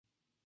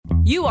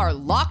You are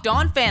Locked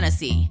On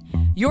Fantasy,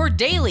 your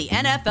daily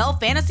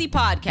NFL fantasy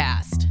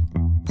podcast.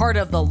 Part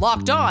of the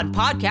Locked On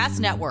Podcast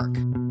Network,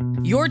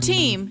 your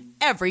team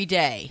every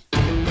day.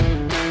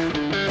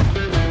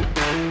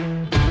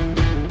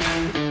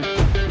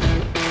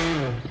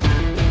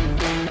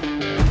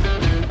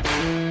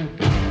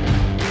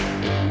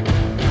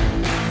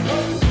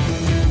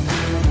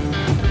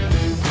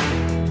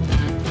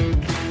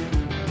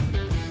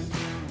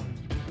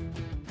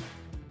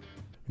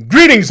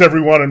 Greetings,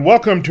 everyone, and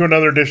welcome to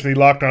another edition of the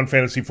Locked On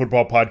Fantasy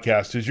Football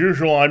Podcast. As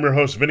usual, I'm your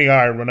host, Vinnie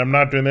Iyer. When I'm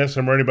not doing this,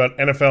 I'm writing about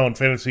NFL and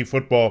fantasy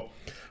football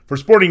for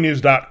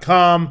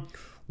SportingNews.com.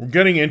 We're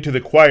getting into the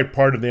quiet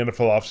part of the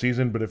NFL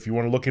offseason, but if you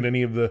want to look at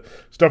any of the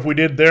stuff we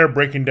did there,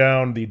 breaking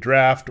down the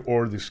draft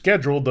or the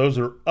schedule, those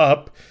are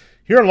up.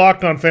 Here on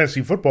Locked On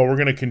Fantasy Football, we're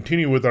going to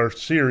continue with our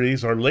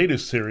series, our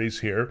latest series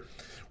here.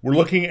 We're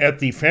looking at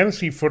the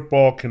Fantasy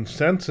Football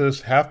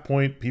Consensus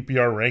Half-Point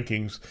PPR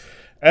rankings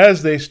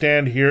as they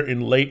stand here in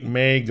late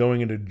May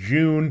going into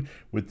June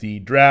with the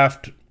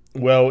draft,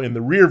 well, in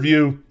the rear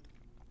view.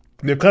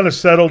 They've kind of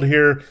settled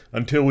here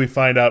until we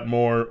find out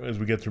more as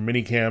we get through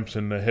mini camps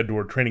and head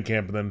toward training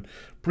camp and then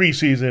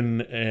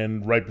preseason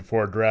and right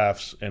before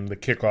drafts and the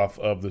kickoff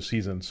of the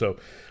season. So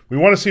we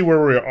want to see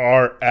where we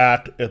are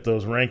at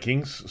those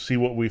rankings, see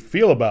what we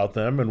feel about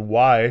them and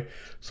why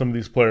some of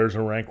these players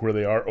are ranked where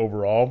they are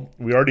overall.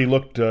 We already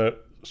looked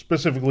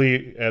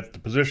specifically at the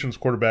positions,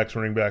 quarterbacks,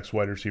 running backs,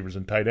 wide receivers,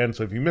 and tight ends.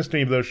 So if you missed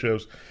any of those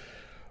shows,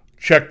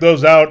 check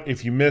those out.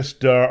 If you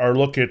missed our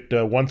look at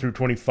 1 through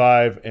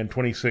 25 and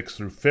 26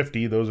 through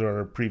 50, those are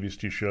our previous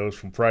two shows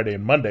from Friday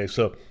and Monday.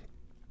 So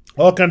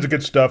all kinds of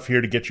good stuff here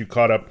to get you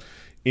caught up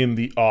in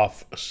the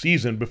off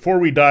season. Before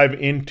we dive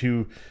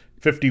into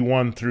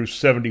 51 through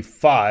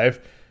 75,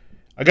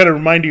 I got to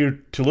remind you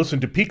to listen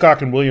to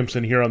Peacock and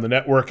Williamson here on the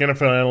network.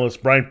 NFL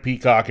analyst Brian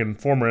Peacock and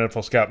former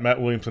NFL scout Matt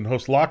Williamson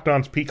host Locked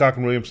On's Peacock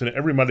and Williamson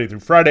every Monday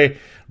through Friday.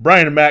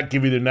 Brian and Matt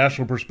give you the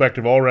national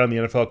perspective all around the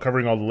NFL,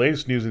 covering all the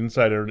latest news and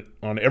insight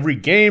on every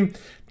game,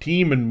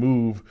 team, and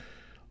move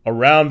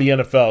around the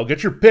NFL.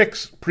 Get your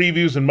picks,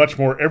 previews, and much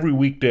more every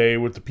weekday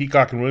with the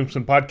Peacock and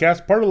Williamson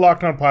podcast, part of the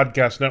Locked On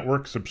Podcast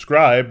Network.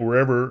 Subscribe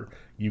wherever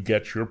you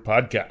get your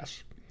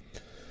podcasts.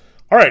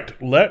 All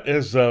right, let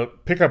us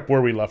pick up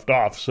where we left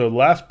off. So the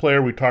last player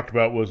we talked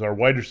about was our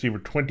wide receiver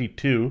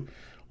 22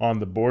 on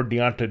the board,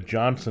 Deontay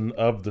Johnson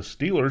of the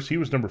Steelers. He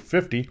was number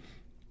 50.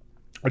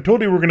 I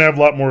told you we're going to have a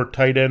lot more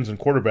tight ends and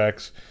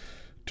quarterbacks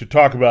to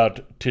talk about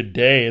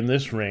today in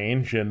this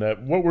range. And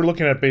what we're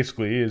looking at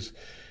basically is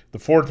the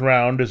fourth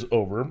round is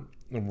over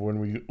when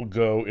we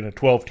go in a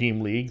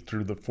 12-team league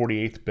through the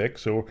 48th pick.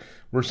 So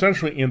we're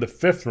essentially in the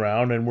fifth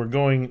round, and we're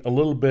going a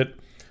little bit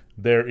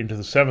there into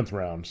the seventh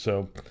round.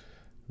 So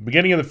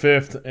beginning of the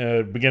fifth,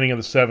 beginning of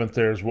the seventh,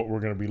 there's what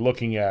we're going to be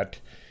looking at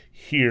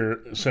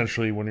here,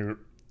 essentially, when you're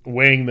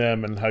weighing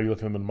them and how you look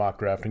at them in mock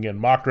draft. Again,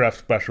 mock draft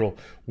special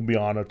will be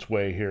on its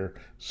way here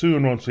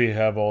soon once we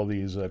have all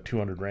these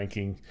 200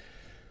 ranking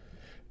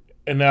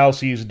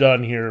analyses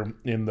done here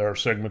in our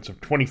segments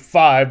of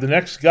 25. The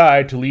next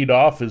guy to lead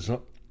off is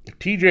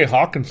T.J.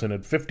 Hawkinson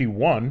at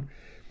 51.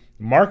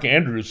 Mark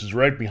Andrews is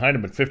right behind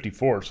him at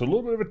 54. So a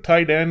little bit of a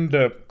tight end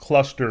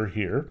cluster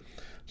here.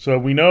 So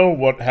we know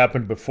what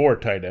happened before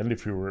tight end.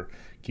 If you were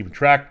keeping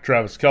track,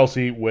 Travis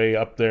Kelce way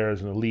up there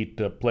as an elite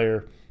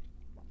player.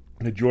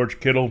 George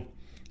Kittle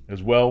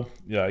as well.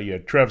 Yeah,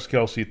 Travis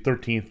Kelce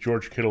 13th,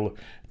 George Kittle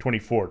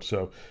 24th.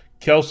 So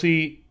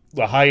Kelce,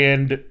 the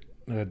high-end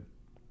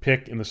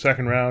pick in the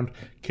second round.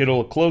 Kittle,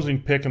 a closing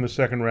pick in the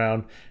second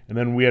round. And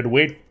then we had to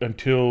wait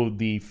until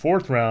the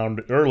fourth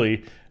round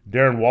early.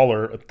 Darren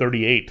Waller at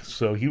 38.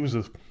 So he was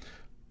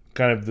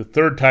kind of the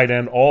third tight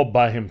end all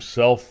by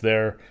himself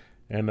there.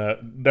 And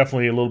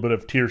definitely a little bit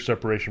of tier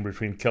separation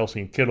between Kelce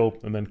and Kittle,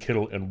 and then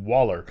Kittle and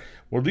Waller.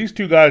 Well, these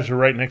two guys are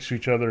right next to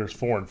each other as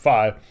 4 and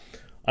 5.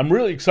 I'm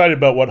really excited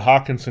about what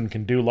Hawkinson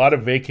can do. A lot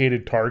of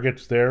vacated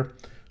targets there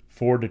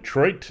for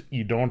Detroit.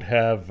 You don't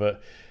have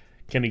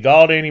Kenny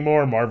Golladay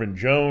anymore, Marvin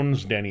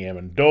Jones, Danny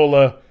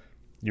Amendola.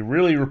 You're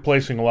really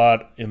replacing a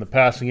lot in the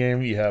passing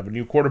game. You have a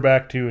new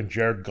quarterback, too, in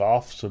Jared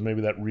Goff, so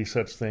maybe that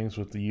resets things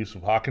with the use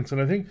of Hawkinson.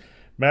 I think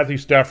Matthew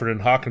Stafford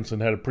and Hawkinson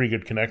had a pretty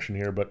good connection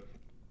here, but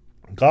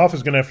Goff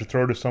is going to have to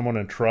throw to someone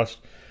and trust.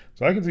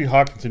 So I can see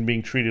Hawkinson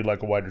being treated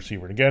like a wide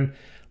receiver. And again,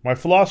 my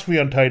philosophy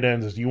on tight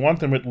ends is you want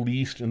them at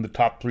least in the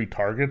top 3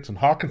 targets, and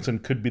Hawkinson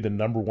could be the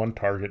number 1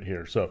 target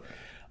here. So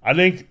I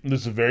think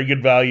this is a very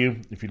good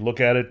value. If you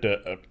look at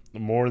it,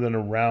 more than a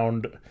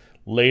round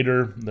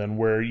later than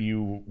where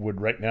you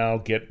would right now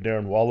get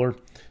Darren Waller,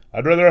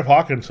 I'd rather have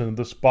Hawkinson at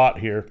the spot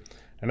here.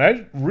 And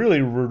I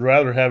really would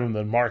rather have him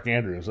than Mark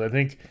Andrews. I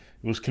think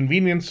it was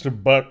convenience to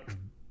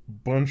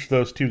bunch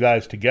those two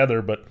guys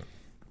together, but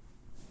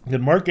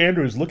then Mark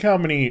Andrews, look how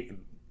many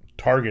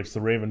targets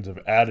the Ravens have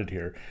added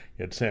here.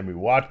 You had Sammy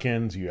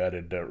Watkins, you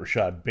added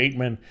Rashad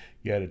Bateman,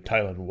 you added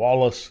Tylan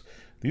Wallace.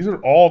 These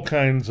are all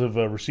kinds of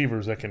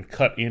receivers that can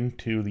cut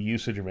into the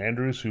usage of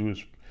Andrews, who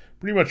is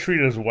pretty much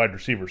treated as a wide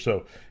receiver.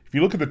 So if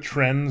you look at the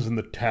trends and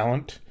the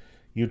talent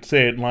you'd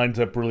say it lines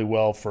up really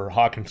well for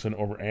Hawkinson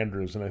over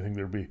Andrews, and I think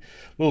there'd be a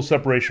little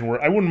separation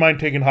where I wouldn't mind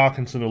taking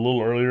Hawkinson a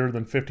little earlier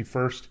than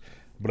 51st,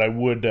 but I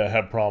would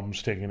have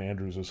problems taking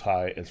Andrews as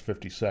high as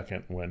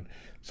 52nd when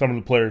some of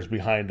the players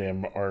behind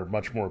him are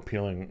much more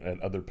appealing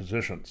at other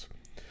positions.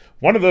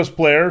 One of those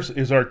players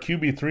is our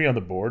QB3 on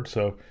the board,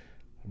 so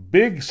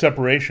big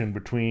separation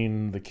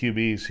between the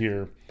QBs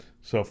here.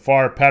 So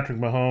far, Patrick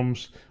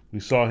Mahomes, we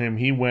saw him,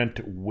 he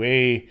went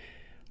way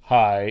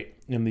high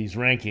in these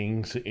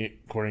rankings,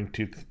 according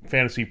to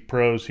Fantasy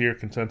Pros here,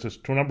 consensus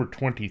to number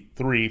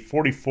 23.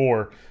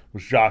 44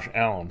 was Josh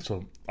Allen.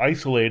 So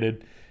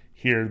isolated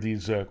here,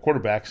 these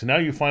quarterbacks. And now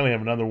you finally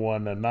have another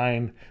one,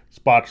 9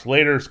 spots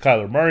later, is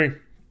Kyler Murray.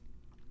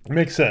 It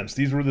makes sense.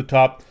 These were the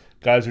top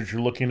guys that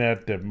you're looking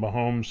at.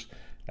 Mahomes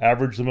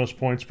averaged the most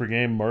points per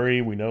game.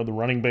 Murray, we know the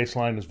running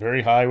baseline is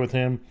very high with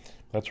him.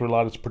 That's where a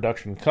lot of his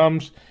production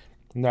comes.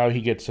 Now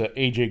he gets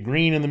A.J.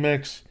 Green in the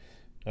mix.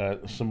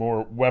 Some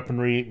more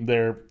weaponry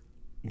there,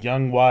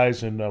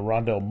 Young-wise and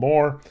Rondell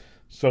Moore.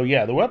 So,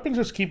 yeah, the weapons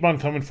just keep on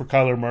coming for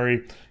Kyler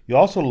Murray. You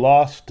also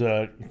lost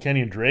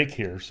Kenyon Drake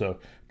here. So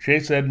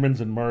Chase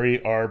Edmonds and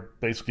Murray are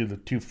basically the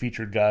two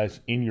featured guys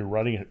in your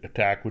running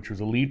attack, which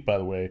was elite, by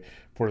the way,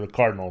 for the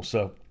Cardinals.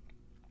 So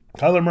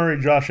Kyler Murray,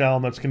 Josh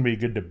Allen, that's going to be a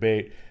good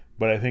debate.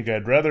 But I think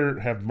I'd rather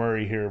have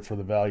Murray here for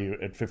the value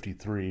at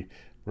 53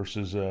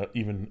 versus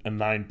even a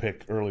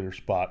 9-pick earlier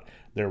spot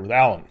there with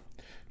Allen.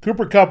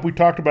 Cooper Kupp, we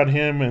talked about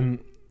him and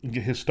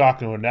his stock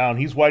going down.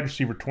 He's wide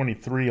receiver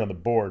 23 on the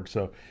board,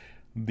 so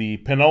the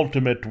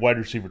penultimate wide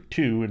receiver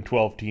 2 in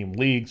 12-team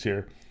leagues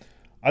here.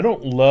 I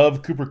don't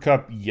love Cooper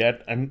Kupp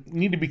yet. I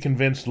need to be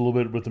convinced a little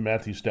bit with the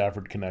Matthew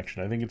Stafford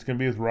connection. I think it's going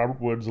to be with Robert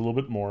Woods a little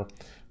bit more.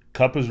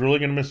 Kupp is really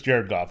going to miss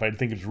Jared Goff. I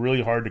think it's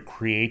really hard to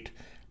create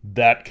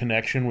that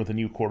connection with a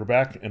new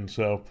quarterback, and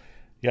so,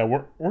 yeah,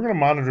 we're going to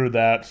monitor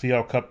that, see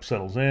how Kupp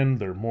settles in.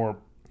 There are more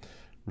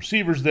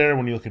receivers there.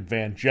 When you look at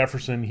Van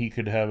Jefferson, he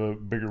could have a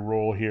bigger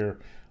role here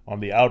on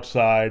the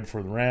outside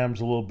for the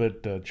Rams a little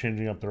bit,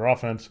 changing up their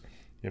offense.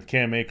 You have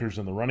Cam Akers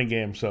in the running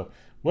game, so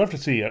we'll have to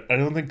see. I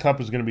don't think Kupp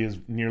is going to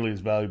be nearly as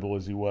valuable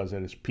as he was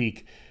at his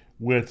peak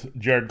with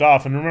Jared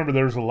Goff. And remember,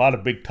 there was a lot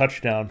of big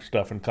touchdown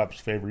stuff in Kupp's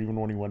favor. Even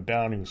when he went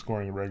down, he was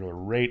scoring a regular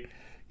rate.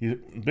 He's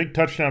a big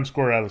touchdown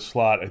scorer out of the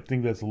slot. I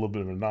think that's a little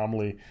bit of an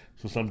anomaly,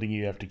 so something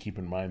you have to keep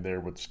in mind there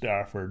with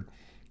Stafford,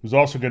 who's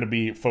also going to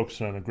be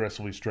focused on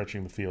aggressively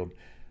stretching the field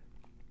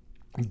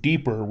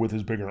deeper with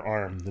his bigger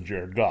arm than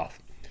Jared Goff.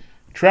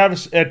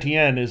 Travis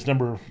Etienne is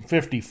number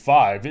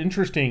 55.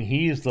 Interesting,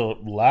 he is the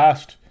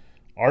last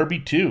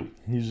RB2.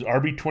 He's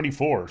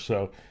RB24.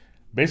 So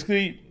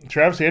basically,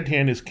 Travis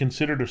Etienne is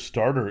considered a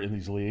starter in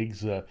these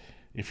leagues.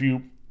 If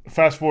you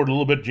fast forward a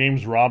little bit,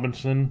 James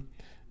Robinson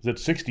is at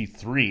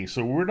 63.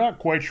 So we're not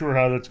quite sure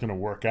how that's going to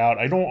work out.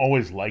 I don't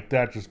always like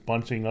that, just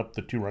bunching up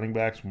the two running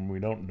backs when we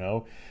don't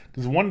know.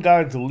 Because one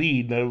guy's the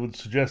lead, that would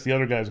suggest the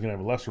other guy's going to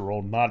have a lesser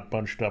role, not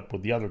bunched up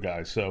with the other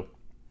guys. So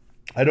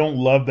I don't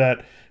love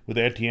that with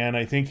Etienne.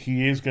 I think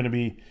he is going to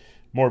be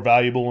more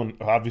valuable, and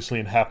obviously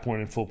in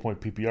half-point and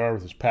full-point PPR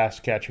with his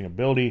pass-catching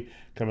ability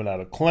coming out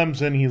of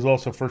Clemson. He's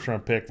also a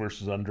first-round pick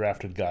versus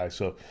undrafted guy.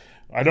 So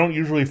I don't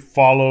usually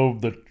follow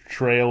the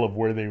trail of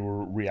where they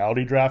were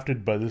reality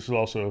drafted, but this is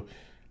also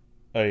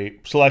a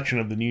selection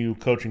of the new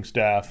coaching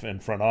staff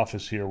and front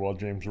office here, while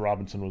James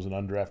Robinson was an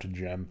undrafted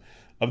gem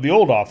of the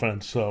old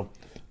offense. So,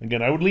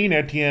 again, I would lean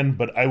Etienne,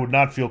 but I would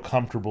not feel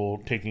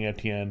comfortable taking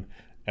Etienne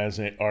as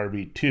an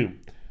RB2.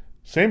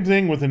 Same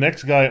thing with the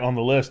next guy on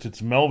the list.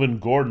 It's Melvin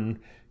Gordon.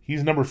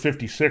 He's number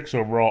 56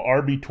 overall,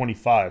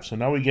 RB25. So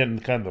now we get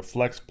into kind of the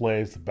flex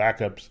plays, the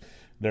backups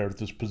there at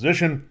this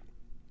position.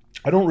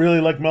 I don't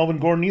really like Melvin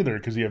Gordon either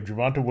because you have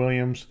Javonte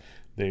Williams.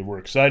 They were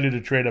excited to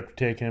trade up to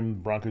take him.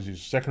 The Broncos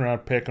used a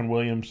second-round pick on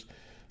Williams.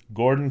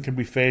 Gordon can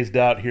be phased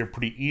out here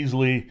pretty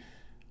easily.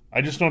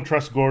 I just don't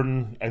trust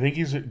Gordon. I think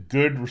he's a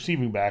good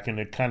receiving back, and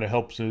it kind of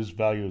helps his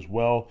value as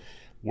well,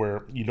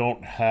 where you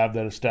don't have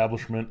that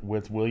establishment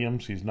with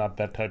Williams. He's not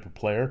that type of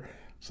player.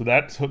 So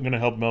that's going to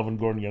help Melvin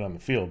Gordon get on the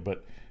field.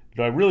 But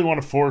do I really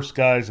want to force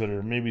guys that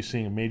are maybe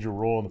seeing a major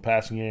role in the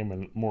passing game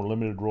and more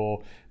limited role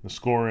in the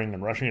scoring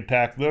and rushing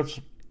attack? That's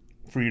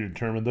for you to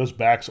determine. Those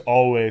backs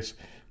always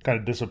kind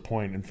of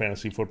disappoint in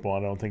fantasy football. I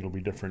don't think it'll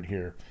be different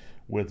here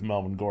with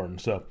Melvin Gordon.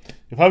 So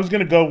if I was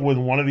going to go with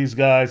one of these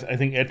guys, I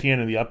think Etienne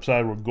and the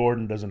upside, where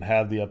Gordon doesn't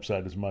have the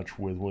upside as much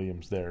with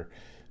Williams there.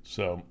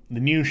 So the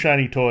new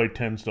shiny toy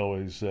tends to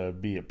always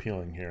be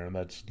appealing here, and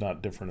that's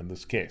not different in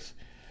this case.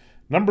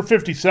 Number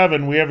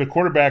 57, we have a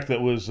quarterback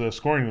that was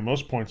scoring the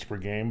most points per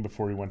game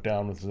before he went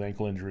down with his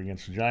ankle injury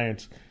against the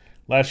Giants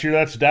last year.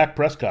 That's Dak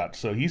Prescott.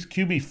 So he's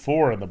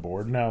QB4 on the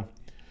board. Now,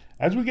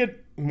 as we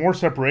get more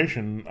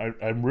separation,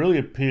 I'm really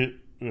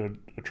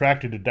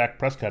attracted to Dak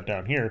Prescott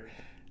down here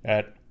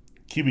at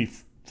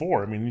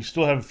QB4. I mean, you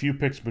still have a few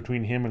picks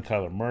between him and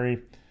Kyler Murray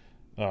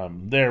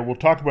there. We'll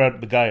talk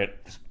about the guy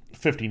at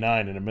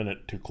 59 in a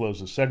minute to close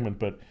the segment.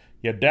 But,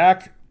 yeah,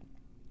 Dak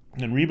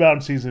in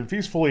rebound season, if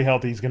he's fully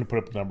healthy, he's going to put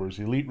up numbers.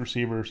 Elite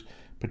receivers,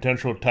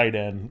 potential tight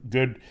end,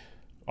 good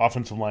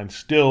Offensive line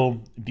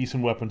still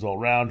decent weapons all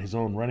around, his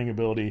own running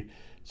ability.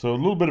 So a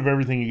little bit of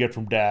everything you get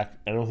from Dak.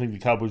 I don't think the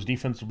Cowboys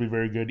defense will be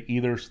very good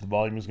either, so the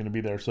volume is going to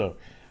be there. So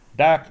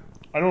Dak,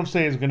 I don't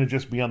say is going to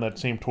just be on that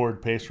same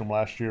torrid pace from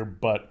last year,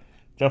 but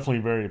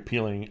definitely very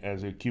appealing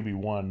as a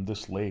QB1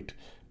 this late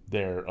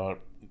there,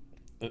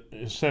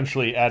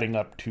 essentially adding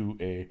up to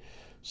a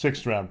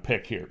 6th-round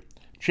pick here.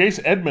 Chase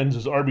Edmonds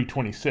is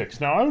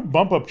RB26. Now, I would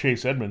bump up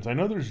Chase Edmonds. I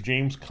know there's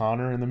James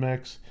Conner in the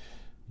mix,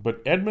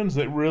 but Edmonds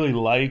that really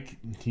like,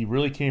 he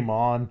really came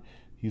on.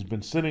 He's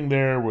been sitting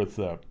there with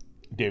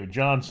David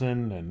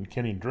Johnson and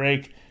Kenny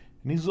Drake,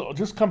 and he's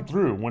just come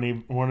through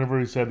whenever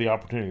he's had the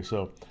opportunity.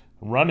 So,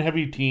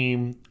 run-heavy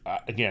team.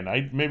 Again,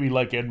 I maybe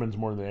like Edmonds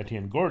more than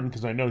Etienne Gordon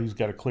because I know he's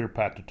got a clear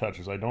path to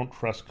touches. I don't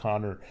trust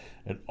Connor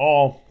at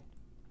all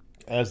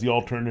as the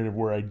alternative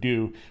where I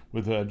do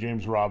with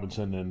James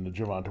Robinson and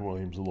Javonte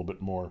Williams a little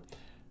bit more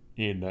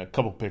in a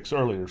couple picks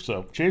earlier.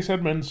 So Chase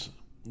Edmonds,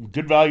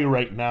 good value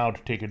right now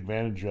to take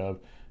advantage of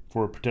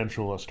for a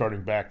potential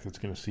starting back that's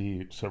going to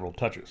see several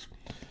touches.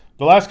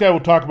 The last guy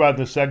we'll talk about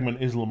in this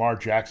segment is Lamar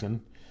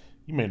Jackson.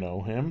 You may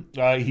know him.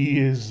 He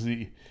is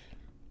the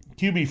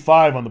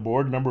QB5 on the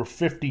board, number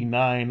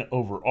 59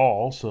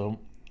 overall, so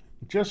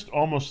just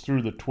almost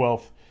through the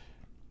 12th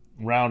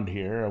round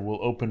here.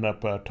 We'll open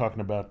up talking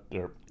about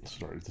the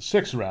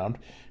 6th round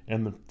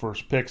and the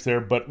first picks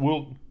there, but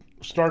we'll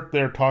start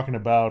there talking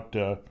about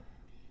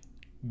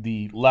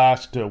the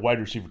last wide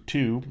receiver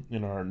 2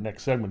 in our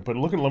next segment. But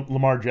look at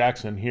Lamar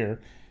Jackson here,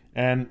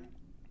 and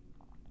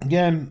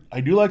again,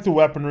 I do like the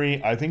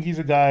weaponry. I think he's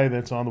a guy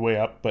that's on the way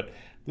up, but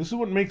this is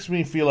what makes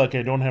me feel like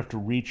I don't have to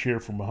reach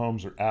here for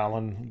Mahomes or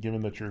Allen,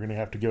 given that you're going to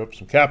have to give up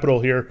some capital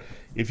here.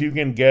 If you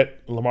can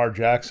get Lamar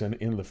Jackson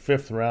in the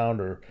 5th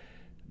round or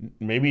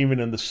maybe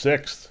even in the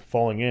 6th,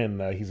 falling in,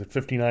 he's at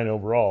 59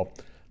 overall.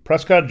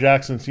 Prescott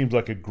Jackson seems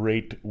like a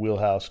great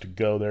wheelhouse to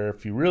go there.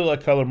 If you really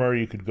like Kyler Murray,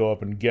 you could go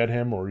up and get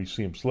him, or you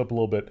see him slip a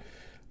little bit.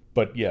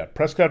 But yeah,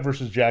 Prescott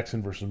versus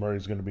Jackson versus Murray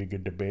is going to be a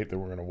good debate that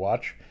we're going to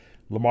watch.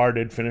 Lamar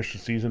did finish the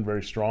season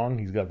very strong.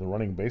 He's got the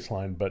running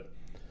baseline, but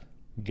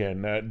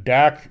again,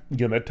 Dak,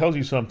 that tells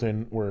you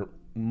something where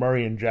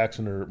Murray and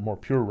Jackson are more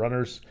pure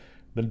runners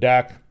than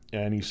Dak,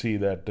 and you see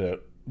that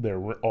they're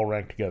all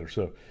ranked together.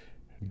 So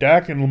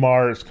Dak and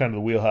Lamar is kind of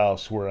the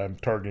wheelhouse where I'm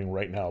targeting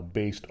right now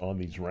based on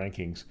these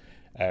rankings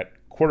at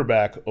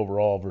quarterback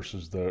overall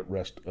versus the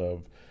rest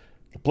of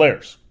the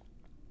players.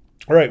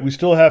 All right, we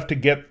still have to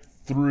get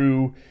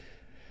through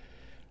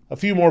a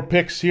few more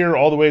picks here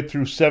all the way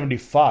through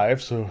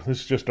 75, so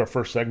this is just our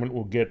first segment.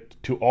 We'll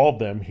get to all of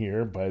them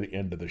here by the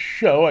end of the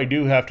show. I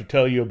do have to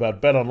tell you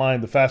about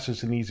BetOnline, the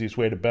fastest and easiest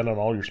way to bet on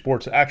all your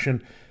sports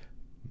action.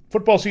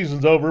 Football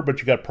season's over, but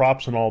you got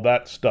props and all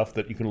that stuff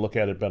that you can look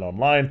at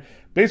BetOnline.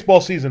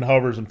 Baseball season,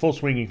 however, is in full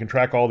swing. You can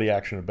track all the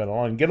action at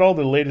BetOnline. Get all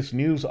the latest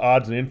news,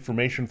 odds, and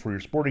information for your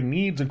sporting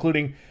needs,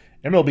 including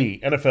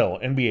MLB,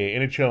 NFL, NBA,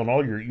 NHL, and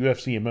all your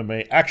UFC and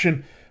MMA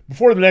action.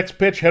 Before the next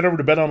pitch, head over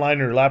to BetOnline on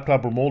your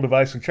laptop or mobile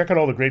device and check out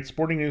all the great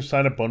sporting news,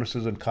 sign-up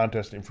bonuses, and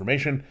contest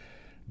information.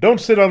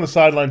 Don't sit on the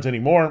sidelines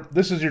anymore.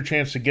 This is your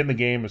chance to get in the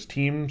game as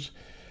teams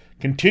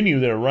continue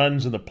their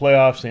runs in the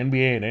playoffs,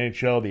 NBA and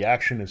NHL. The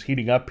action is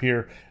heating up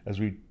here as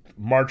we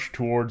march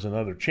towards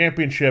another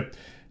championship.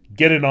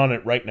 Get in on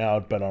it right now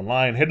at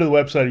BetOnline. Head to the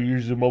website or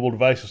use your mobile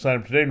device to sign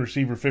up today and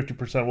receive your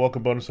 50%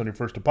 welcome bonus on your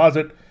first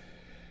deposit.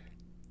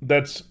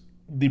 That's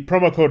the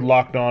promo code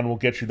LOCKEDON will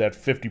get you that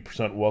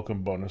 50%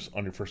 welcome bonus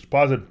on your first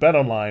deposit.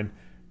 BetOnline,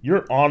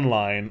 your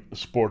online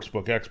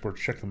sportsbook experts.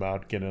 Check them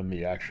out. Get in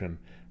the action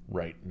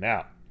right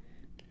now.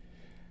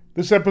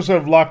 This episode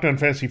of Locked On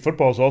Fantasy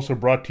Football is also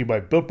brought to you by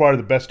Built Bar,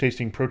 the best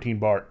tasting protein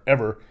bar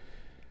ever.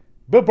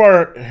 Built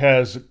Bar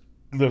has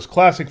those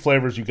classic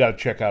flavors you got to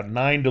check out.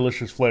 9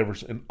 delicious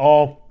flavors in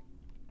all.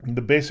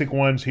 The basic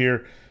ones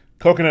here: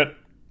 coconut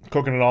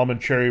almond,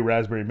 cherry,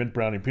 raspberry, mint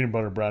brownie, peanut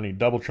butter brownie,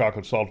 double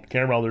chocolate, salted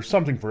caramel. There's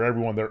something for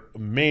everyone. They're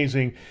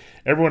amazing.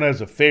 Everyone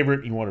has a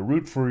favorite. You want to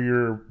root for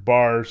your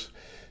bars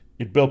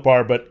at Built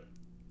Bar, but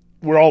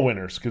we're all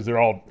winners because they're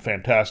all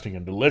fantastic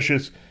and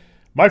delicious.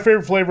 My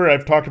favorite flavor,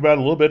 I've talked about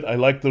a little bit. I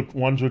like the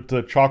ones with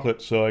the chocolate,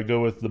 so I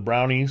go with the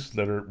brownies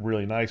that are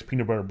really nice.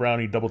 Peanut butter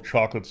brownie, double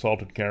chocolate,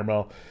 salted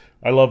caramel.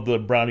 I love the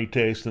brownie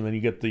taste, and then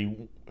you get the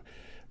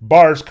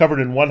bars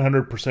covered in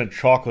 100%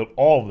 chocolate,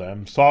 all of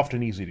them, soft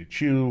and easy to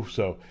chew.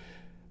 So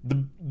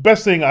the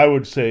best thing I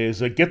would say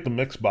is get the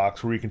mix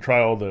box where you can try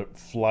all the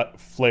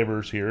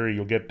flavors here.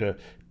 You'll get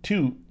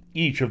 2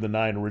 each of the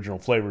 9 original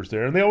flavors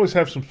there. And they always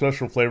have some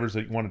special flavors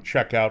that you want to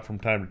check out from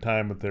time to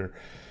time with their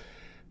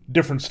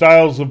different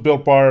styles of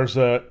Built Bars.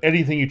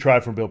 Anything you try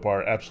from Built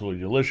Bar, absolutely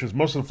delicious.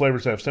 Most of the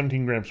flavors have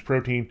 17 grams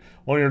protein,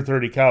 only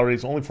 130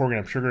 calories, only 4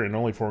 grams sugar, and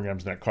only 4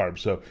 grams net carbs.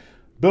 So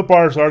Built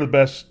Bars are the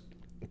best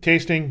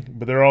tasting,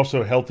 but they're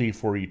also healthy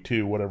for you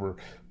too, whatever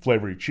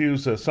flavor you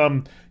choose.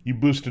 Some you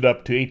boost it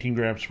up to 18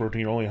 grams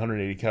protein, only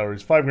 180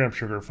 calories, 5 grams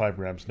sugar, 5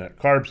 grams net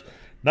carbs.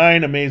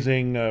 9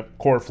 amazing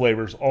core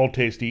flavors, all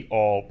tasty,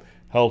 all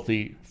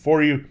healthy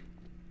for you.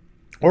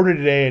 Order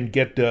today and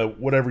get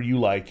whatever you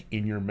like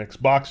in your mix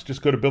box.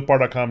 Just go to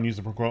BuiltBar.com and use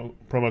the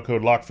promo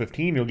code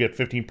LOCK15. You'll get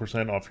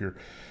 15% off your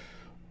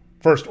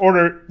first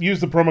order. Use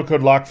the promo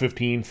code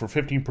LOCK15 for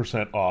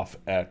 15% off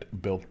at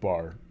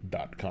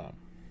BuiltBar.com.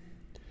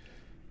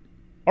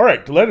 All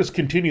right, let us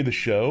continue the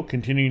show,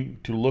 continuing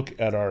to look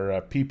at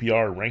our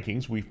PPR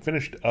rankings. We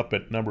finished up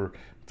at number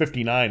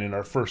 59 in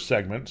our first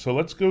segment, so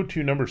let's go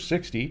to number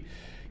 60.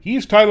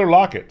 He's Tyler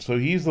Lockett, so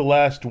he's the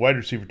last wide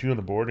receiver 2 on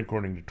the board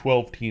according to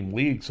 12-team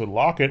league. So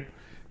Lockett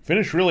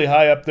finished really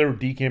high up there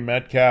with DK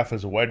Metcalf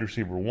as a wide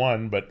receiver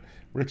 1, but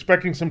we're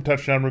expecting some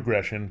touchdown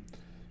regression.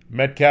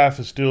 Metcalf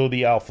is still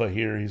the alpha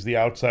here. He's the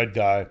outside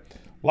guy.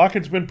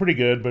 Lockett's been pretty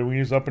good, but when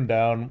he's up and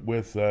down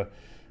with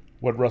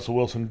what Russell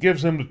Wilson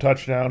gives him to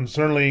touchdown,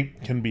 certainly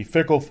can be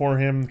fickle for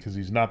him because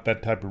he's not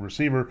that type of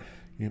receiver.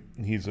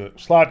 He's a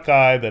slot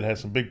guy that has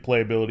some big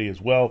playability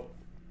as well.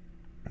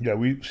 Yeah,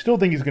 we still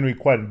think he's going to be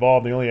quite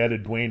involved. They only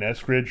added Dwayne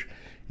Eskridge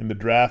in the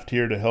draft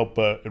here to help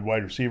at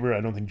wide receiver.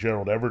 I don't think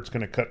Gerald Everett's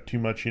going to cut too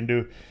much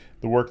into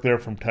the work there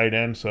from tight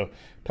end. So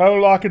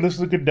Tyler Lockett, this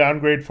is a good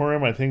downgrade for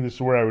him. I think this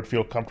is where I would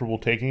feel comfortable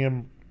taking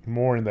him,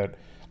 more in that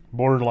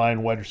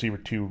borderline wide receiver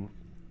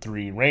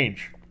 2-3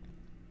 range.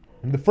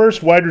 And the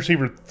first wide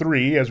receiver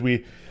 3, as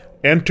we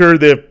enter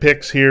the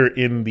picks here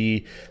in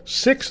the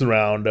 6th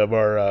round of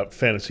our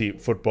fantasy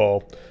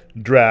football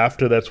draft.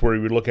 That's where we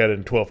would look at it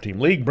in 12-team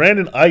league.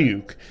 Brandon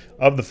Ayuk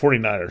of the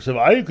 49ers. If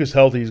Ayuk is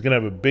healthy, he's going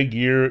to have a big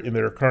year in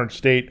their current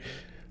state,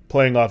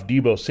 playing off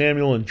Deebo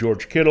Samuel and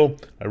George Kittle.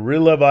 I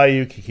really love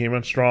Ayuk. He came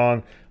in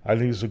strong. I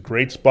think it's a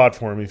great spot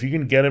for him. If you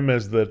can get him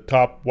as the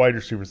top wide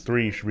receiver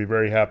 3, you should be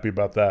very happy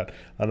about that.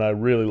 And I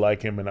really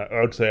like him, and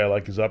I would say I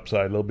like his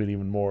upside a little bit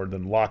even more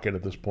than Lockett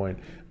at this point.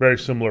 Very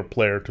similar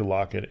player to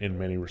Lockett in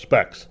many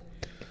respects.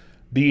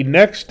 The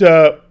next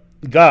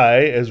guy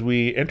as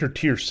we enter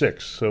Tier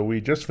 6. So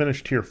we just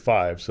finished Tier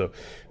 5. So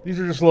these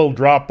are just little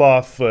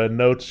drop-off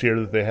notes here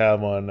that they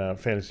have on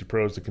Fantasy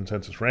Pros, the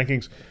consensus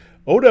rankings.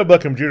 Odell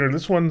Beckham Jr.,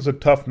 this one's a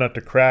tough nut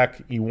to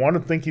crack. You want to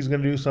think he's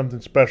going to do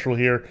something special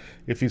here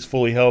if he's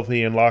fully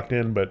healthy and locked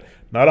in, but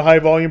not a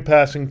high-volume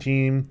passing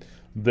team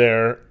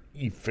there.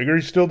 You figure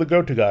he's still the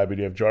go-to guy, but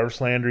you have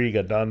Jarvis Landry, you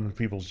got Donovan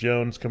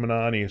Peoples-Jones coming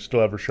on, you still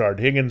have Rashard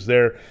Higgins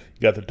there,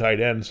 you got the tight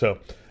end. So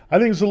I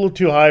think it's a little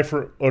too high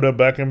for Odell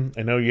Beckham.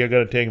 I know you got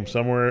to take him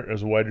somewhere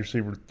as a wide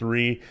receiver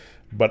 3,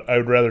 but I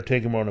would rather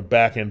take him on a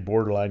back-end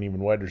borderline, even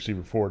wide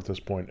receiver 4 at this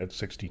point at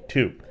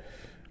 62.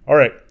 All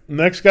right,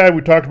 next guy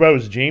we talked about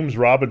was James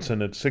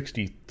Robinson at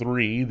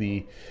 63,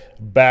 the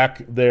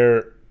back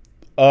there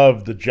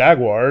of the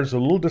Jaguars. A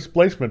little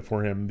displacement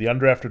for him. The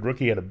undrafted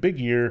rookie had a big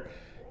year.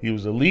 He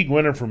was a league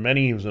winner for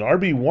many. He was an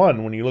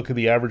RB1 when you look at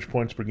the average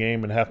points per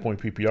game and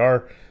half-point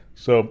PPR.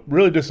 So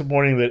really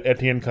disappointing that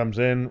Etienne comes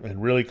in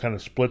and really kind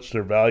of splits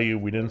their value.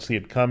 We didn't see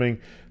it coming.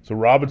 So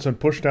Robinson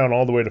pushed down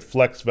all the way to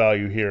flex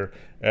value here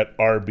at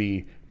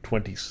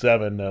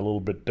RB27. A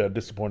little bit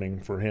disappointing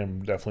for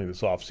him definitely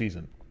this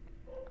offseason.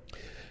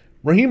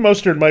 Raheem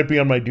Mostert might be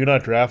on my do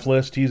not draft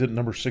list. He's at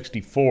number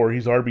 64.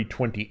 He's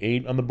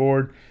RB28 on the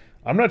board.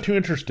 I'm not too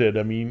interested.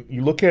 I mean,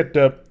 you look at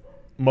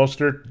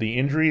Mostert, the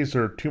injuries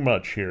are too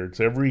much here. It's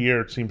every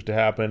year it seems to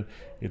happen.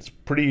 It's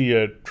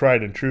pretty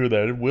tried and true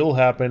that it will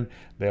happen.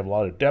 They have a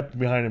lot of depth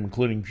behind him,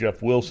 including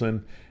Jeff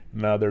Wilson.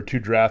 Now there are 2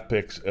 draft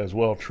picks as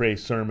well, Trey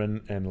Sermon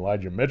and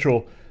Elijah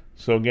Mitchell.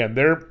 So again,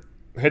 they're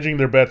hedging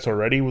their bets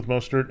already with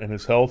Mostert and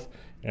his health.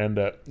 And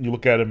you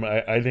look at him,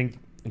 I think,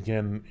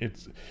 again,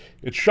 it's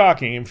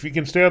shocking. If he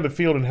can stay on the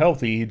field and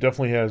healthy, he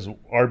definitely has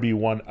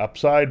RB1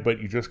 upside, but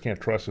you just can't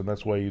trust him.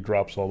 That's why he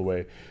drops all the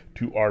way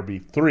to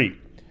RB3.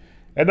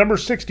 At number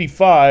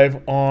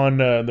 65 on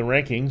the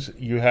rankings,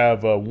 you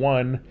have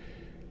one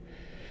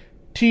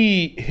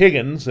T.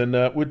 Higgins. And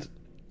with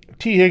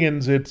T.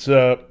 Higgins, it's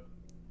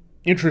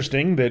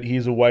interesting that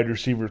he's a wide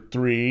receiver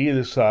 3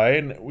 this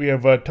side. We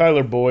have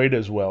Tyler Boyd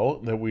as well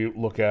that we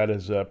look at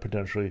as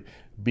potentially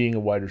being a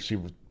wide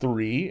receiver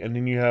 3. And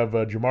then you have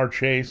Jamar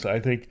Chase, I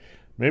think,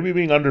 maybe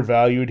being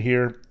undervalued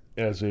here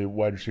as a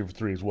wide receiver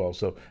 3 as well.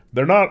 So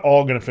they're not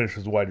all going to finish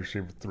as wide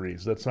receiver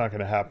 3s. That's not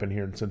going to happen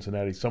here in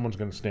Cincinnati. Someone's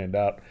going to stand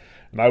out.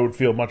 And I would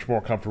feel much more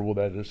comfortable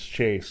that it's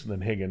Chase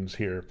than Higgins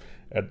here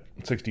at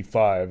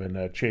 65.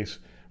 And Chase,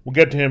 we'll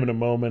get to him in a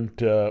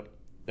moment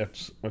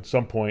at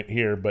some point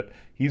here, but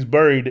he's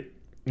buried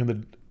in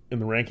the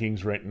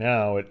rankings right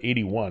now at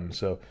 81.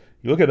 So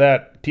you look at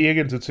that, T.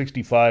 Higgins at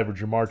 65 or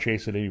Jamar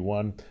Chase at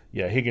 81.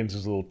 Yeah, Higgins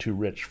is a little too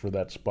rich for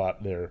that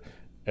spot there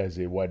as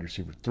a wide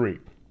receiver 3.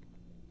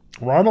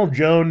 Ronald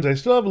Jones, I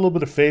still have a little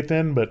bit of faith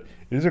in, but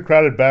it is a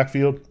crowded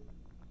backfield.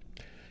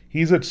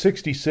 He's at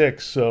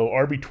 66, so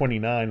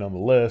RB29 on the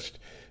list.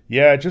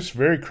 Yeah, just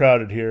very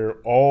crowded here.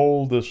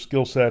 All the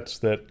skill sets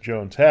that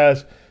Jones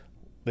has.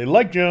 They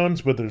like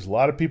Jones, but there's a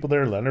lot of people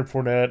there. Leonard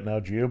Fournette,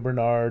 now Gio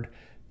Bernard.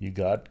 You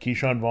got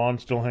Keyshawn Vaughn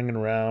still hanging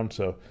around.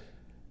 So,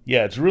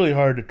 yeah, it's really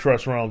hard to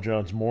trust Ronald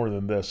Jones more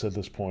than this at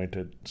this point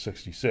at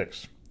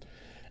 66.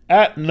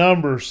 At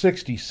number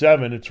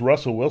 67, it's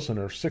Russell Wilson,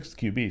 our 6th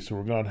QB. So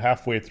we're going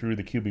halfway through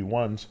the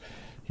QB1s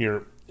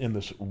here in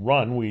this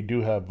run. We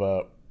do have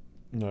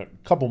a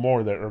couple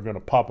more that are going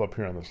to pop up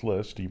here on this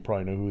list. You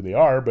probably know who they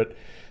are, but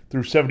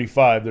through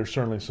 75, there's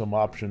certainly some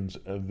options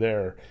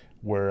there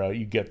where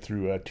you get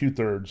through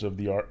two-thirds of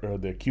the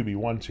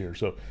QB1s here.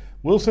 So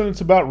Wilson,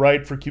 it's about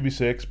right for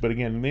QB6, but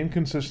again, the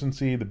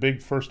inconsistency, the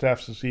big first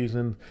halves of the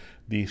season,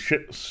 the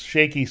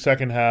shaky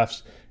second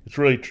halves, it's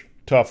really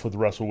tough with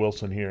Russell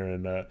Wilson here.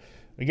 And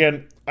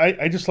again,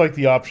 I just like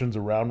the options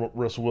around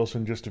Russell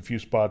Wilson, just a few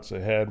spots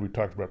ahead. We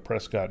talked about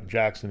Prescott and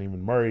Jackson,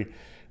 even Murray.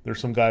 There's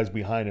some guys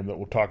behind him that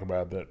we'll talk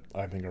about that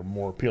I think are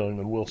more appealing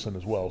than Wilson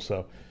as well.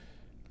 So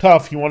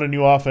tough. You want a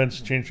new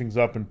offense, change things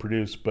up and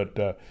produce,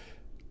 but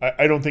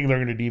I don't think they're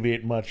going to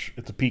deviate much.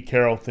 It's a Pete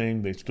Carroll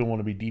thing. They still want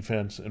to be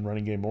defense and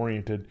running game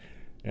oriented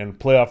and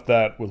play off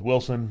that with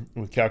Wilson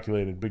with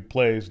calculated big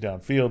plays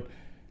downfield.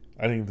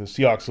 I think the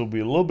Seahawks will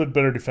be a little bit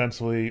better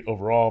defensively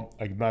overall.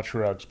 I'm not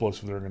sure how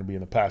explosive they're going to be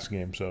in the pass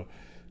game. So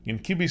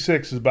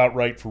QB6 is about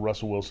right for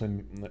Russell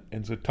Wilson.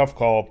 It's a tough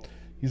call.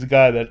 He's a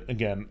guy that,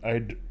 again,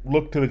 I'd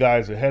look to the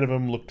guys ahead of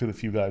him, look to the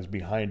few guys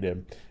behind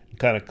him, and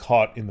kind of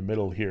caught in the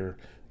middle here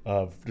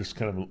of just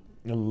kind of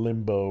a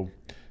limbo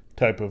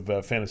type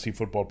of fantasy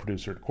football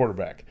producer at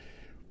quarterback.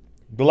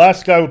 The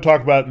last guy we'll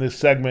talk about in this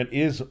segment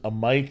is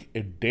Mike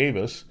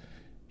Davis.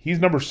 He's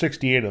number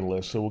 68 on the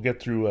list, so we'll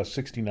get through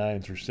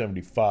 69 through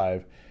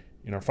 75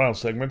 in our final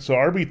segment. So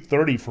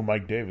RB30 for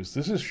Mike Davis.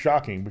 This is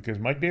shocking because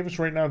Mike Davis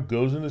right now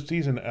goes into the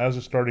season as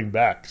a starting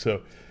back.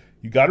 So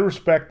you got to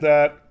respect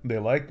that. They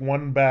like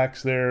one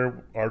backs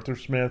there. Arthur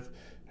Smith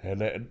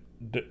and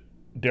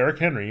Derrick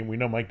Henry. We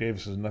know Mike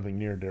Davis is nothing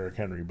near Derrick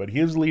Henry, but he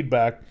is lead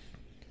back.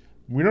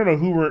 We don't know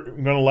who we're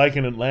going to like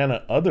in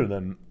Atlanta other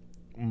than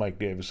Mike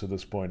Davis at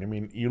this point. I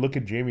mean, you look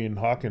at Javian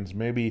Hawkins,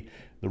 maybe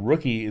the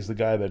rookie is the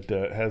guy that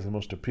has the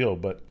most appeal.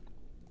 But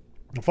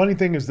the funny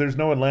thing is there's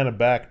no Atlanta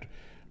back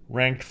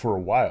ranked for a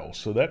while.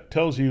 So that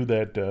tells you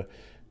that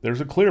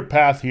there's a clear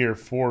path here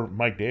for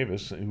Mike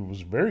Davis, who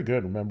was very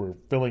good. Remember,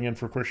 filling in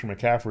for Christian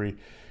McCaffrey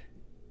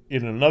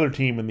in another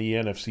team in the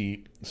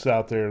NFC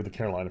South there, the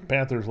Carolina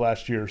Panthers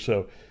last year.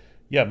 So,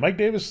 yeah, Mike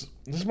Davis,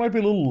 this might be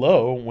a little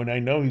low when I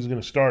know he's going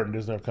to start and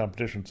doesn't have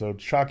competition. So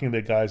it's shocking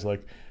that guys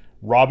like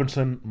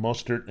Robinson,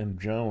 Mostert, and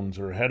Jones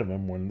are ahead of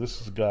him when this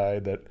is a guy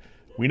that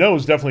we know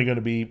is definitely going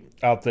to be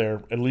out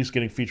there at least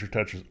getting feature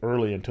touches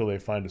early until they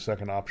find a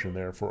second option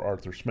there for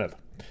Arthur Smith.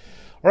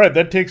 All right,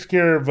 that takes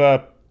care of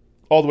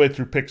all the way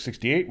through pick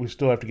 68. We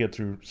still have to get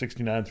through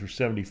 69 through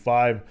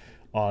 75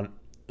 on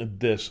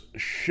this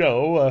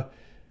show.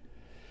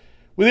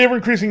 With the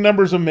ever-increasing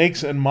numbers of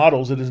makes and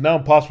models, it is now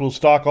impossible to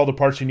stock all the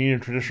parts you need in a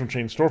traditional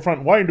chain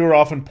storefront. Why endure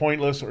often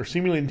pointless or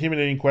seemingly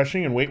intimidating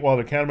questioning and wait while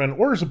the counterman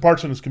orders the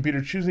parts on his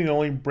computer, choosing the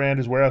only brand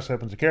his warehouse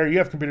happens to carry? You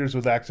have computers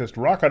with access to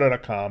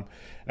rockauto.com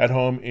at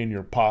home in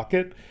your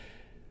pocket.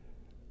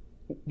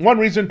 One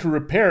reason to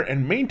repair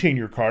and maintain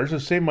your cars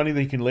is save money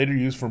that you can later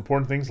use for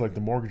important things like the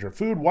mortgage or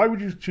food. Why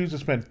would you choose to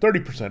spend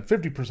 30%,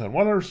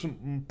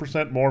 50%,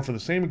 100% more for the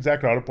same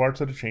exact auto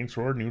parts at a chain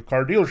store or new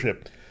car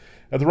dealership?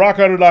 At the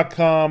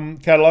rockauto.com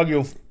catalog,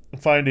 you'll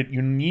find it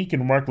unique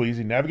and remarkably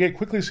easy to navigate.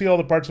 Quickly see all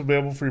the parts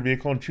available for your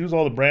vehicle and choose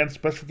all the brands,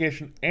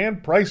 specification,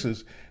 and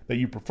prices that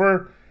you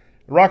prefer.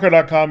 At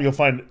rockauto.com, you'll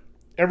find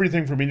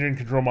everything from engine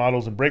control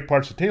models and brake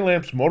parts to tail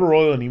lamps, motor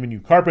oil, and even new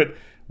carpet.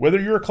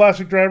 Whether you're a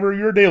classic driver or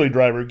you're a daily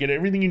driver, get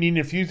everything you need in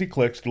a few easy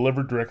clicks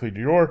delivered directly to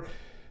your door.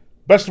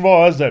 Best of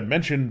all, as I've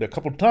mentioned a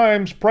couple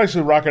times, prices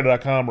at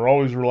rockauto.com are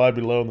always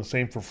reliably low and the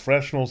same for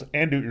professionals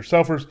and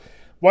do-it-yourselfers.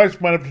 Why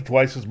spend up to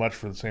twice as much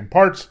for the same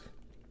parts?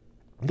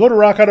 Go to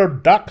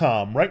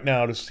rockauto.com right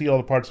now to see all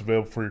the parts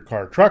available for your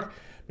car or truck.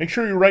 Make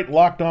sure you write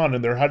Locked On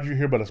in their How Did You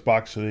Hear About Us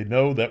box so they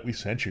know that we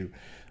sent you.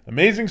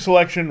 Amazing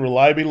selection,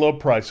 reliably low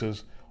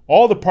prices,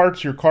 all the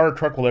parts your car or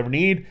truck will ever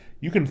need.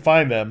 You can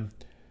find them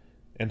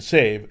and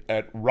save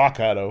at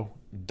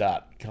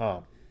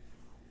rockauto.com.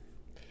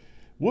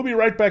 We'll be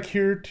right back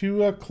here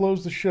to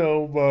close the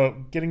show,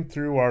 getting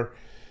through our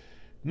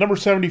number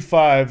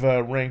 75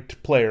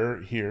 ranked player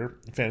here,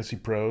 Fantasy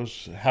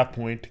Pros, half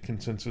point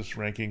consensus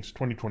rankings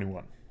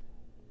 2021.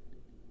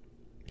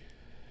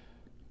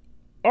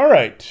 All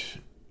right,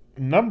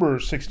 number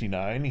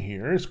 69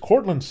 here is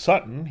Courtland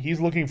Sutton.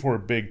 He's looking for a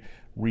big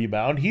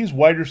rebound. He's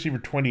wide receiver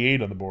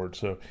 28 on the board,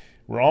 so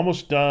we're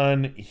almost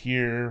done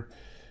here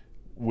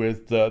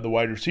with the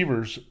wide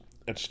receivers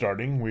at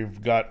starting. We've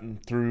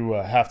gotten through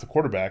half the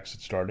quarterbacks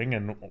at starting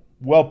and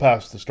well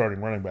past the starting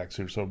running backs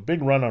here. So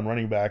big run on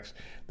running backs.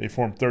 They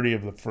form 30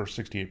 of the first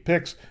 68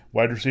 picks.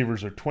 Wide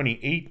receivers are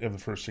 28 of the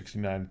first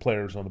 69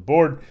 players on the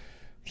board.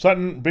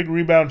 Sutton, big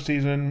rebound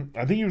season.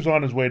 I think he was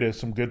on his way to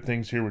some good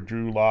things here with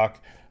Drew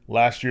Lock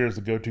last year as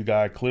the go-to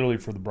guy, clearly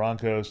for the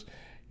Broncos.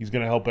 He's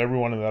going to help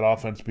everyone in that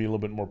offense be a little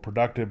bit more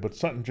productive, but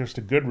Sutton just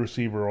a good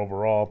receiver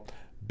overall.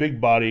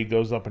 Big body,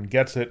 goes up and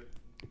gets it.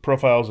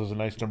 Profiles as a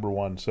nice number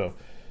one. So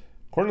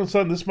Courtland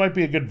Sutton, this might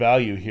be a good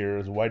value here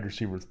as a wide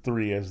receiver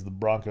 3 as the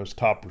Broncos'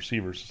 top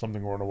receiver, so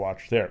something we're going to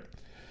watch there.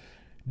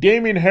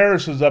 Damian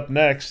Harris is up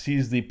next.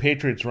 He's the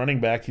Patriots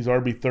running back. He's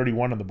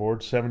RB31 on the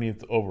board,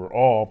 70th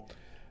overall.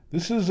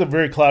 This is a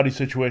very cloudy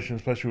situation,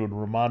 especially with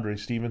Ramondre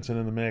Stevenson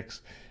in the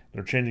mix.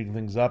 they're changing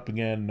things up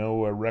again.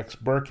 No Rex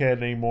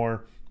Burkhead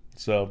anymore.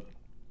 So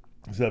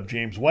instead of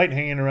James White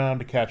hanging around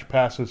to catch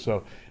passes.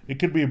 So it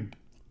could be an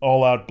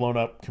all-out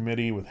blown-up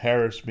committee with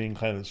Harris being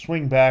kind of the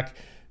swing back.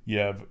 You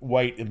have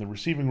White in the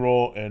receiving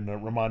role and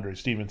Ramondre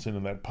Stevenson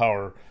in that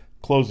power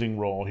closing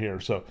role here.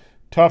 So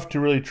tough to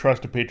really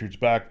trust the Patriots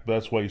back.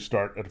 That's why you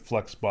start at a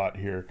flex spot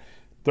here.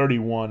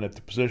 31 at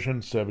the position,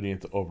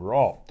 70th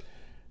overall.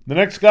 The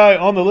next guy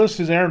on the list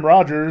is Aaron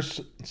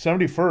Rodgers,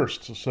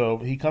 71st. So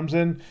he comes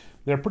in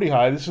there pretty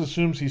high. This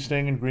assumes he's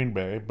staying in Green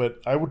Bay, but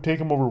I would take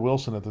him over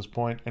Wilson at this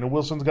point. And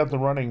Wilson's got the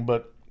running,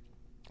 but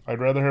I'd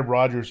rather have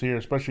Rodgers here,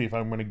 especially if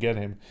I'm going to get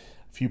him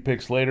a few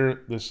picks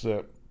later. This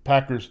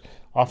Packers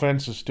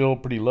offense is still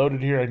pretty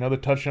loaded here. I know the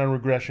touchdown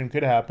regression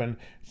could happen.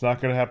 It's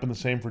not going to happen the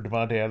same for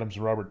Devontae Adams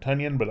and Robert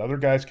Tonyan, but other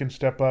guys can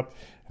step up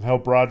and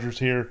help Rodgers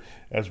here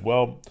as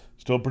well.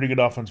 Still a pretty good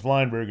offensive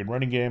line, very good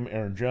running game.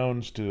 Aaron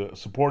Jones to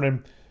support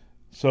him.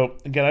 So,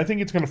 again, I think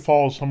it's going to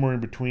fall somewhere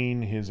in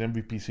between his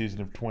MVP season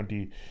of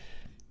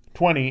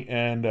 2020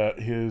 and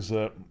his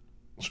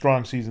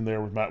strong season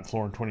there with Matt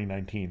LaFleur in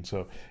 2019.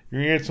 So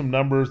you're going to get some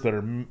numbers that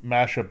are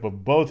mashup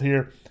of both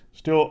here.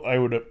 Still, I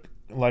would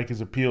like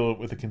his appeal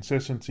with the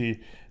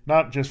consistency,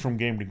 not just from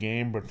game to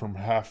game, but from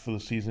half of the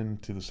season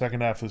to the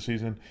second half of the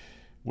season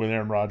with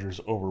Aaron Rodgers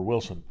over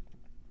Wilson.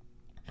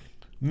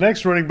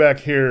 Next running back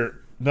here,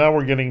 now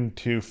we're getting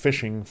to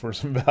fishing for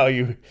some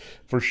value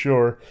for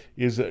sure,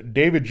 is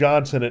David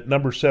Johnson at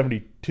number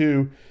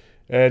 72,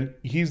 and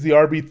he's the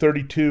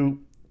RB32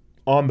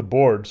 on the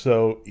board,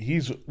 so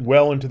he's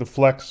well into the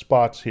flex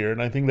spots here,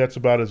 and I think that's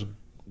about as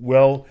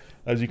well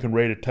as you can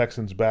rate a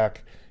Texans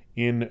back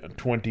in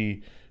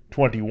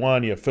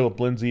 2021. You have Phillip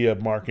Lindsay, you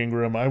have Mark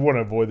Ingram. I want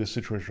to avoid this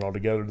situation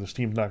altogether. This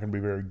team's not going to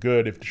be very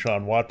good if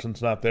Deshaun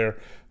Watson's not there,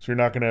 so you're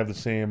not going to have the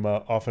same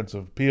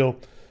offensive appeal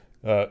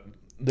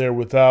there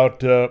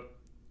without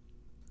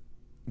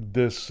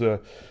this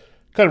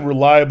kind of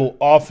reliable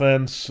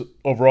offense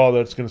overall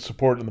that's going to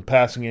support in the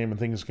passing game and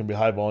think it's going to be a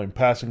high-volume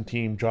passing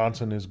team.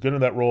 Johnson is good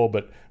in that role,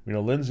 but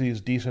Lindsey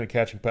is decent at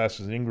catching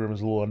passes. Ingram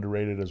is a little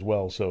underrated as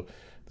well. So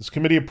this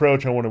committee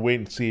approach, I want to wait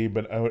and see,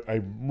 but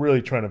I'm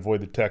really trying to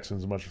avoid the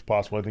Texans as much as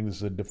possible. I think this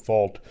is a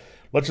default.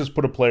 Let's just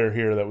put a player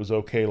here that was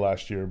okay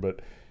last year,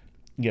 but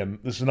again,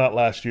 this is not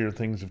last year.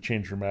 Things have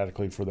changed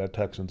dramatically for that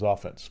Texans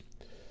offense.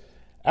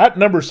 At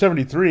number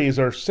 73 is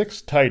our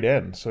sixth tight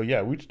end. So,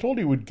 yeah, we told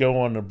you we'd go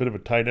on a bit of a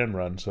tight end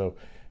run. So,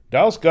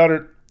 Dallas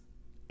Goedert,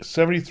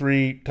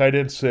 73, tight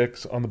end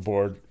 6 on the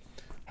board,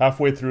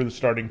 halfway through the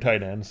starting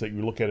tight ends that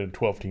you look at in a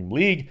 12-team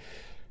league.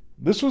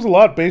 This was a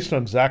lot based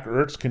on Zach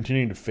Ertz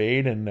continuing to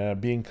fade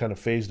and being kind of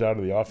phased out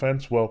of the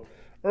offense. Well,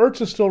 Ertz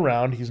is still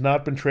around. He's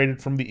not been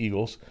traded from the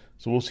Eagles,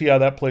 so we'll see how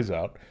that plays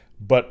out.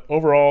 But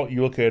overall,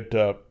 you look at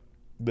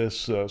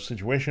this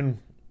situation,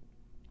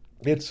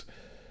 it's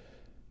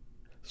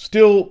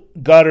still,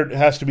 Goddard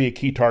has to be a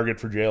key target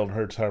for Jalen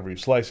Hurts, however you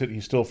slice it.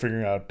 He's still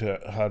figuring out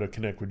how to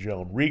connect with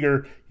Jalen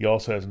Reagor. He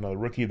also has another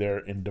rookie there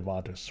in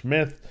Devonta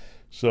Smith.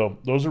 So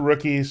those are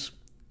rookies.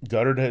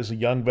 Goddard is a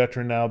young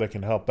veteran now that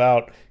can help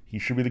out. He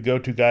should be the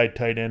go-to guy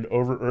tight end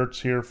over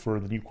Ertz here for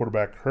the new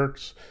quarterback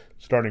Hurts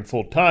starting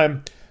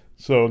full-time.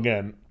 So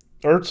again,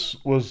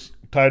 Ertz was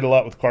tied a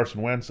lot with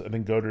Carson Wentz. I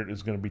think Goddard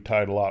is going to be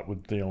tied a lot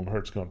with Jalen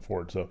Hurts going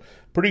forward. So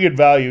pretty good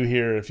value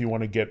here if you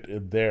want to get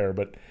it there.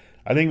 But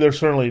I think there's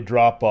certainly a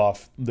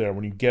drop-off there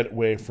when you get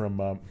away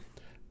from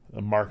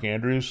Mark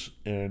Andrews,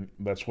 and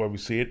that's why we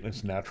see it.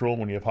 It's natural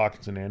when you have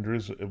Hawkins and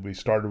Andrews. We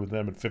started with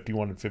them at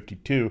 51 and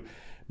 52.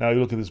 Now you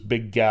look at this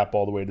big gap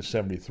all the way to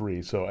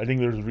 73. So I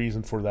think there's a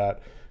reason for that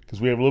because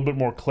we have a little bit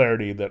more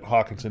clarity that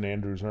Hawkins and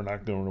Andrews are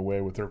not going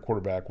away with their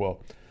quarterback.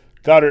 Well,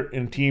 Goddard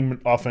in team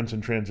offense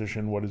and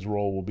transition, what his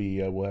role will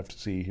be, we'll have to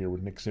see here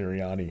with Nick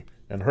Sirianni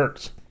and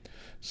Hurts.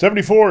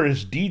 74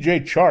 is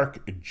DJ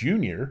Chark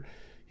Jr.,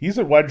 He's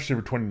at wide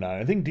receiver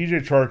 29. I think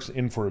DJ Chark's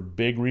in for a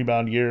big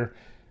rebound year.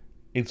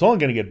 It's only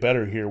going to get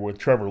better here with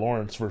Trevor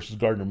Lawrence versus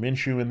Gardner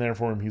Minshew in there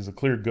for him. He's a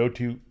clear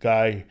go-to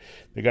guy.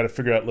 They got to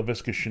figure out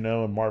Laviska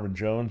Shenault and Marvin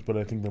Jones, but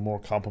I think they're more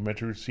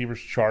complementary receivers.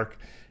 Chark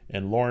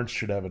and Lawrence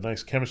should have a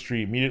nice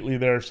chemistry immediately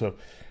there. So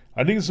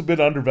I think it's a bit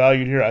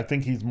undervalued here. I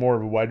think he's more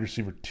of a wide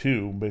receiver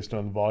 2 based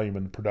on the volume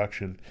and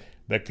production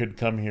that could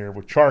come here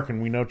with Chark, and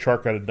we know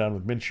Chark got it done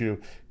with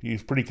Minshew.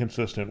 He's pretty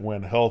consistent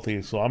when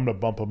healthy, so I'm going to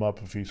bump him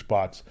up a few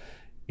spots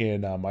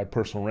in my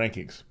personal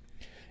rankings.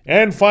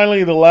 And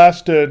finally, the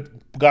last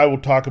guy we'll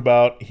talk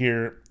about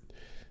here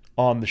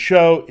on the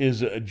show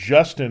is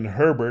Justin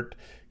Herbert.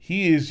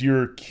 He is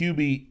your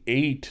QB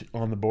 8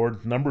 on the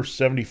board, number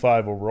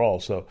 75 overall.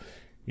 So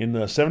in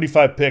the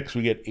 75 picks,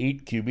 we get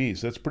 8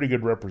 QBs. That's pretty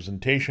good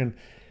representation.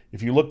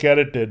 If you look at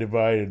it,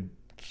 divided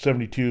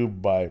 72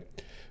 by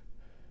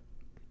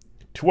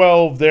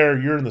 12 there,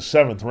 you're in the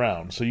 7th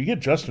round. So you get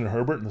Justin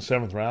Herbert in the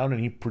 7th round,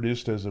 and he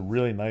produced as a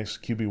really nice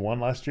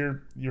QB1 last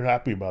year. You're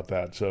happy about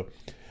that. So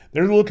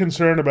there's a little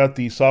concern about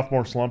the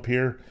sophomore slump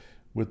here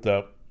with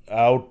the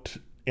out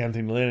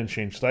Anthony Lynn and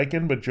Shane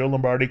Steichen, but Joe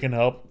Lombardi can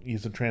help.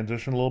 He's a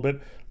transition a little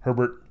bit.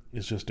 Herbert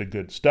is just a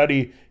good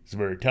study. He's a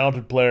very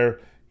talented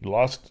player. He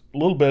lost a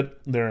little bit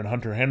there in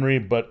Hunter Henry,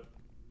 but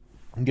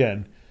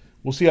again,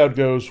 we'll see how it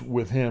goes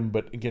with him.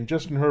 But again,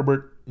 Justin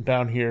Herbert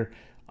down here,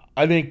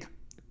 I think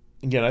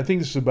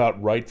this is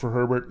about right for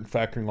Herbert and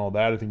factoring all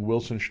that. I think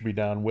Wilson should be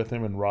down with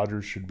him and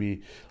Rodgers should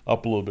be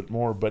up a little bit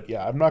more. But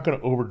yeah, I'm not going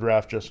to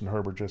overdraft Justin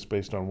Herbert just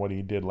based on what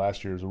he did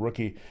last year as a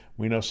rookie.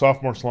 We know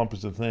sophomore slump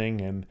is the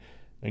thing. And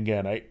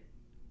again,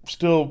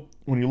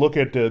 when you look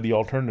at the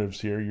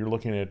alternatives here, you're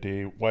looking at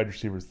a wide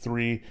receiver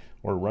 3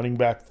 or running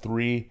back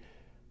 3.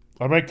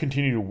 I might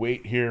continue to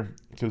wait here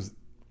because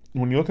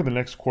when you look at the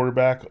next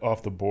quarterback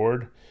off the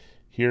board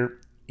here,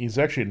 he's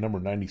actually at number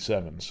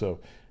 97.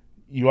 So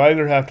you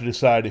either have to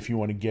decide if you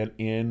want to get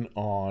in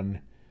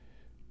on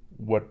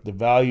what the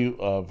value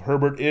of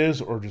Herbert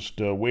is or just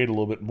wait a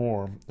little bit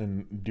more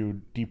and do a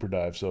deeper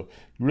dive. So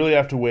you really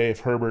have to weigh if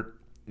Herbert,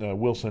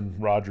 Wilson,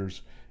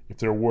 Rodgers, if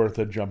they're worth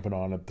jumping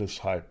on at this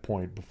high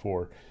point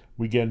before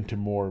we get into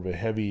more of a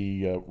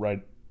heavy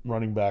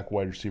running back,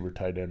 wide receiver,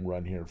 tight end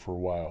run here for a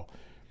while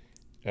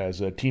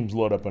as teams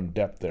load up on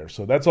depth there.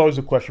 So that's always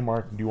a question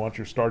mark. Do you want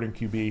your starting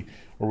QB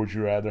or would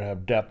you rather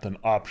have depth and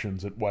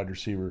options at wide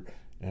receiver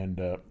and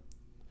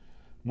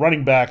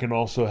running back and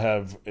also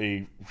have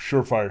a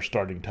surefire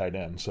starting tight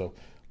end? So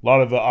a lot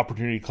of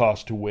opportunity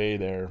cost to weigh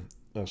there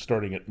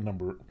starting at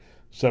number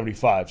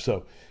 75.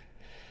 So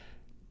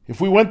if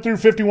we went through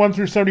 51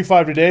 through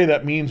 75 today,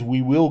 that means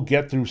we will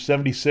get through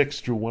 76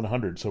 through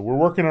 100. So we're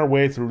working our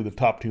way through the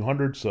top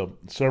 200. So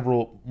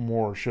several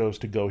more shows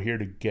to go here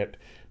to get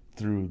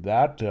through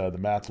that. The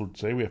math would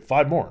say we have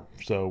 5 more.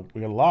 So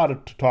we got a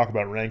lot to talk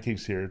about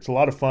rankings here. It's a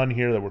lot of fun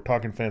here that we're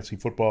talking fantasy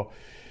football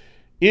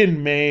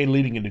in May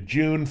leading into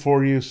June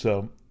for you.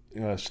 So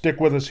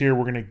stick with us here.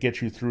 We're going to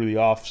get you through the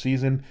off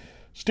season.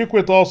 Stick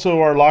with also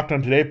our Locked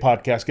On Today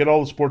podcast. Get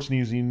all the sports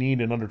news you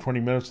need in under 20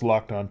 minutes.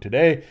 Locked On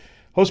Today.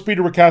 Host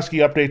Peter Wachowski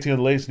updates you on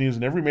the latest news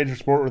in every major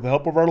sport with the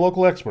help of our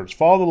local experts.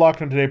 Follow the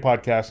Locked On Today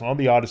podcast on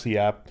the Odyssey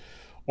app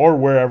or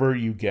wherever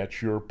you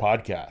get your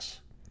podcasts.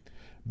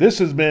 This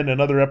has been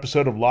another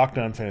episode of Locked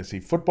On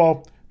Fantasy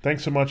Football.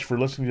 Thanks so much for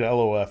listening to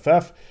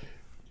LOFF.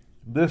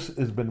 This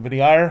has been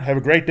Vinnie Iyer. Have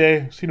a great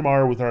day. See you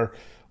tomorrow with our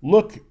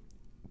look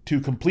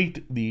to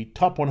complete the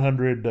top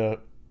 100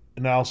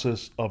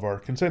 analysis of our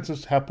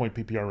consensus half-point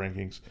PPR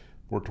rankings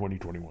for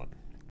 2021.